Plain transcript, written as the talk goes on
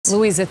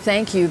Louisa,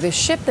 thank you. The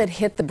ship that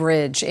hit the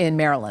bridge in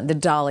Maryland, the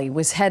Dolly,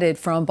 was headed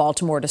from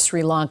Baltimore to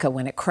Sri Lanka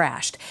when it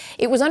crashed.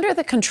 It was under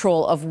the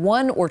control of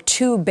 1 or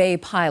 2 bay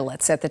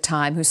pilots at the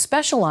time who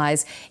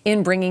specialize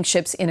in bringing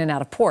ships in and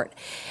out of port.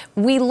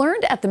 We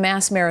learned at the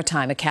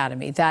Maritime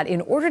Academy that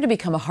in order to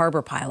become a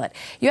harbor pilot,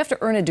 you have to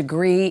earn a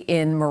degree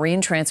in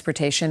marine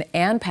transportation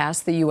and pass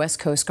the U.S.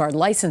 Coast Guard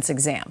license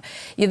exam.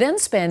 You then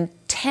spend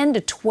 10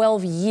 to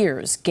 12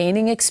 years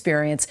gaining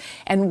experience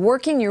and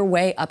working your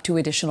way up to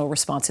additional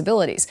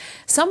responsibilities.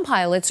 Some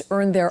pilots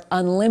earn their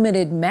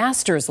unlimited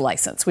master's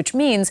license, which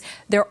means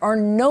there are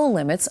no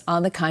limits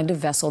on the kind of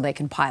vessel they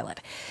can pilot.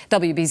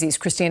 WBZ's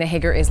Christina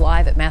Hager is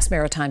live at Mass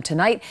Maritime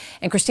tonight.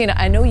 And Christina,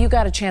 I know you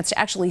got a chance to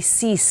actually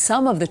see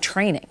some of the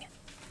training.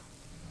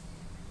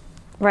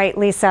 Right,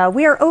 Lisa.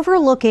 We are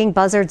overlooking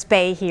Buzzards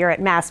Bay here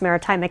at Mass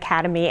Maritime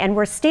Academy, and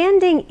we're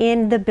standing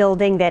in the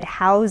building that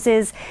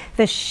houses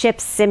the ship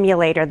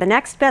simulator, the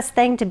next best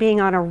thing to being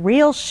on a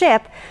real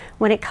ship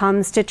when it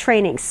comes to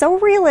training. So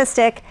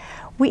realistic,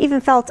 we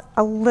even felt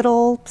a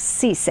little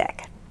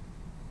seasick.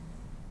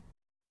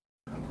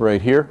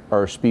 Right here,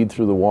 our speed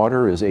through the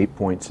water is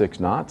 8.6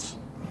 knots.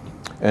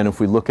 And if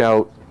we look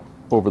out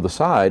over the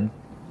side,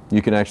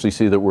 you can actually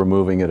see that we're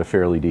moving at a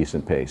fairly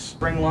decent pace.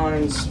 Spring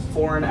lines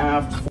fore and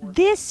aft.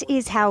 This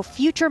is how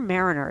future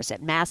mariners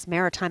at Mass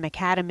Maritime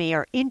Academy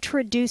are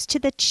introduced to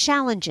the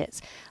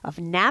challenges of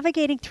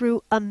navigating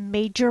through a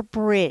major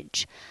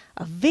bridge,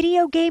 a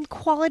video game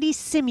quality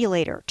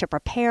simulator to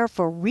prepare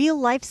for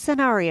real-life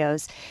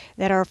scenarios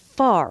that are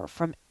far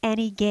from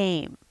any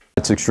game.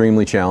 It's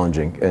extremely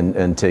challenging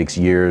and takes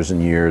years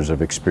and years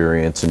of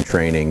experience and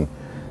training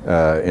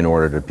in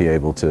order to be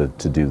able to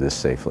do this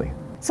safely.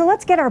 So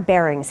let's get our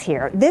bearings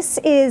here. This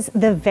is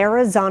the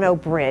Verrazano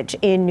Bridge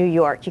in New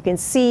York. You can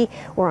see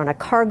we're on a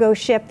cargo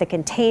ship, the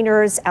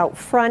containers out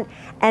front,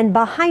 and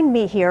behind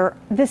me here,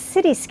 the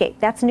cityscape.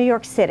 That's New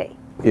York City.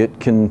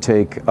 It can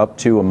take up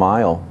to a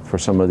mile for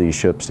some of these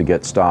ships to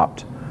get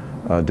stopped,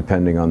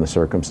 depending on the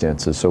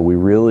circumstances. So we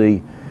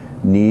really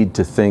need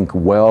to think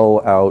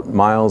well out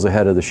miles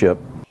ahead of the ship.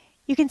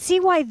 You can see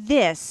why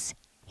this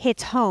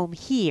hits home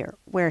here,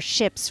 where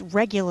ships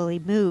regularly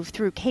move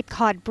through Cape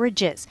Cod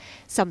bridges,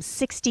 some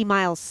 60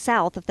 miles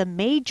south of the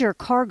major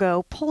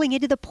cargo pulling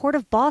into the port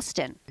of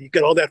Boston. You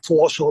get all that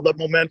force, all that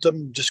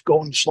momentum, just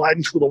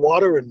sliding through the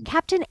water. And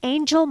Captain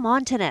Angel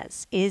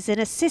Montanez is an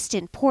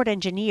assistant port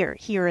engineer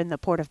here in the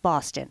port of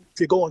Boston.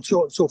 if you're going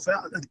so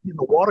fast in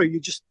the water, you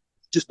just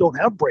don't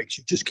have brakes.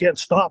 You just can't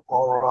stop,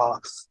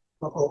 or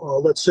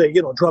let's say,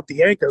 drop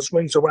the anchor,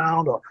 swings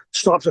around, or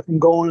stops it from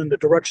going in the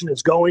direction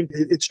it's going.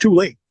 It's too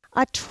late.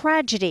 A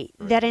tragedy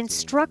that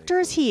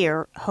instructors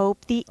here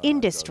hope the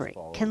industry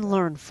can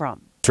learn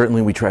from.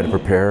 Certainly we try to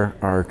prepare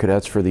our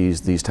cadets for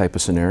these type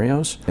of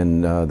scenarios,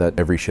 and that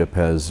every ship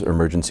has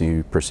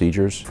emergency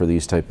procedures for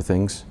these type of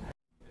things.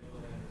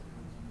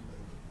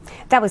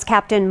 That was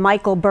Captain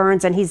Michael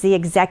Burns, and he's the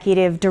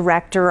executive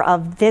director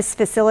of this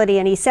facility.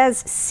 And he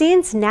says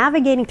since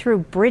navigating through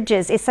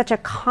bridges is such a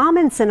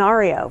common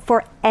scenario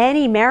for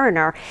any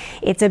mariner,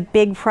 it's a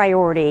big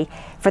priority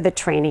for the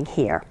training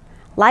here.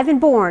 Live in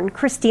Bourne,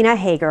 Christina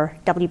Hager,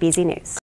 WBZ News.